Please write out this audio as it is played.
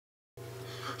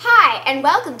Hi, and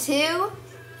welcome to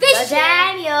the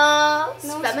Daniels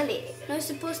family. No, it's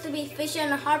supposed to be Fisher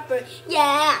and Harper.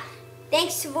 Yeah.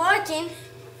 Thanks for watching.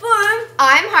 From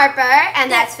I'm Harper,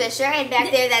 and that's Fisher, and back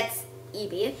there that's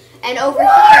Evie, and over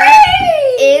here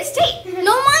is Tate.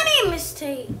 No, my name is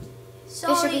Tate.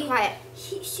 Sorry. Fisher, be quiet.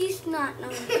 She's not. No.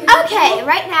 Okay,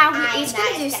 right now we're each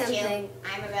gonna do something.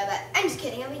 I'm a robot. I'm just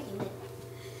kidding. I'm a human.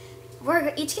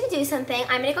 We're each gonna do something.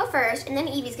 I'm gonna go first, and then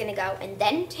Evie's gonna go, and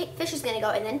then Fisher's gonna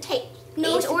go, and then Tate.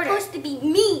 No, it's supposed to be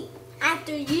me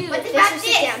after you. What Fisher, about sit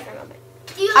this? down for a moment.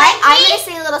 Do you All right, like I'm me? gonna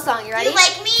sing a little song. You ready? Do you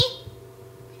like me?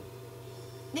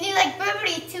 Then you like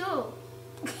Burberry too.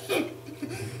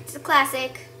 It's a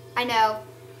classic, I know,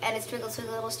 and it's Twinkle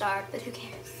Twinkle Little Star, but who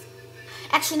cares?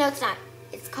 Actually, no, it's not.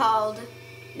 It's called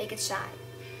Make It Shine.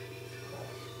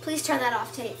 Please turn that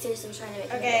off, Tate. Seriously, I'm trying to make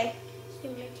it. Okay.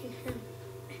 You're making him.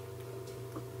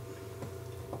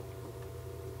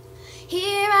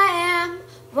 Here I am,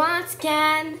 once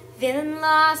again, feeling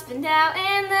lost, but now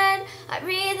and then I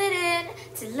breathe it in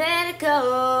to let it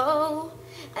go.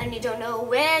 And you don't know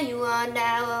where you are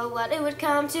now or what it would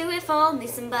come to if only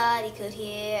somebody could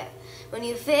hear. When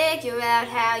you figure out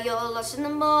how you're lost in the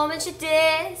moment you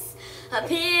disappear.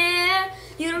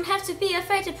 You don't have to be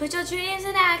afraid to put your dreams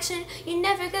in action. You're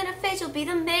never gonna fade, you'll be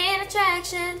the main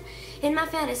attraction. In my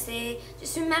fantasy,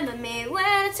 just remember me when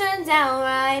it turns out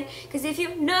right. Cause if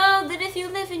you know that if you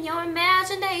live in your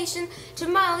imagination,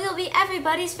 tomorrow you'll be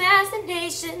everybody's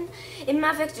fascination. In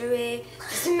my victory,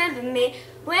 just remember me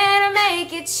when I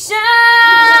make it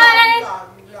shine.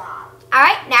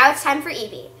 Alright, now it's time for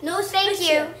Evie. No, Thank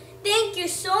Fisher. you. Thank you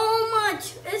so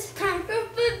much. It's time for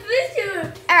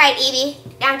Fisher. Alright, Evie,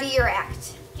 now do your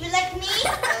act. You like me?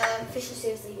 Fisher,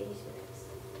 seriously, you need to do next.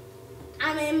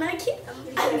 I'm in my kid.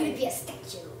 I'm gonna be a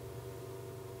statue.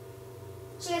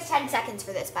 She has 10 seconds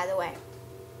for this, by the way.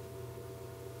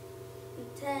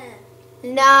 10.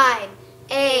 9,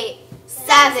 8,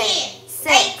 7, 6,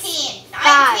 18,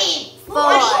 5, 19,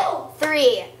 4,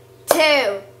 3,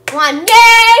 2, 1. Yay!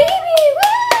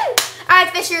 Woo!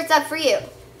 Alright, Fisher, it's up for you.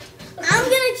 I'm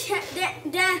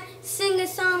gonna sing a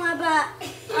song about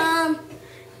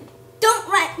don't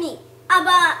let me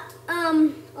about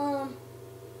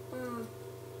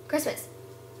Christmas.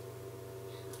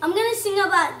 I'm gonna sing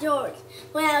about George.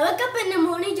 When I woke up in the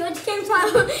morning, George came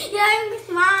smiling,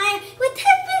 smile with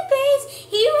happy face.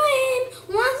 He ran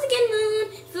once again,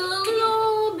 moon full of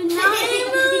love, but not in a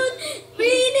mood.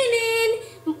 Breathing in,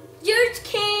 George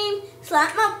came,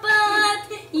 slapped my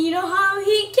butt. You know how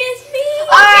he kissed me.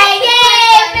 Alright,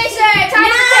 yay, Fisher! Time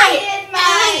to Tate. It's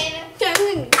mine.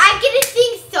 I'm gonna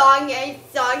sing a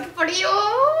song for you.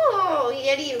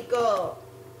 Here you go.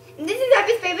 And this is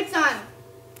Happy's favorite song.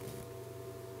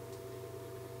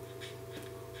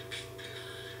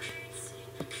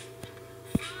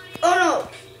 Oh no!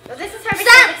 No, this is Happy's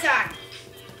favorite song.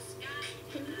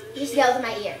 You just yelled in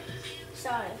my ear.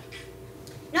 Sorry.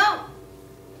 No.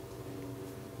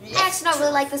 I actually don't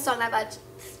really like this song that much.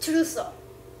 Truso.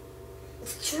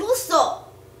 It's Truso.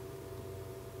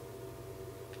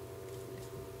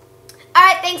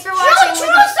 Alright, thanks for watching.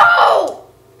 Truso!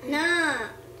 Nah.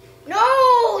 No,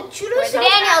 Truso. We're the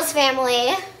Daniels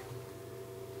family.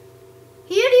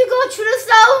 Here you go,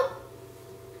 Truso.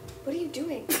 What are you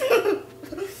doing?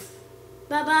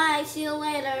 Bye bye. See you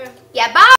later. Yeah, bye!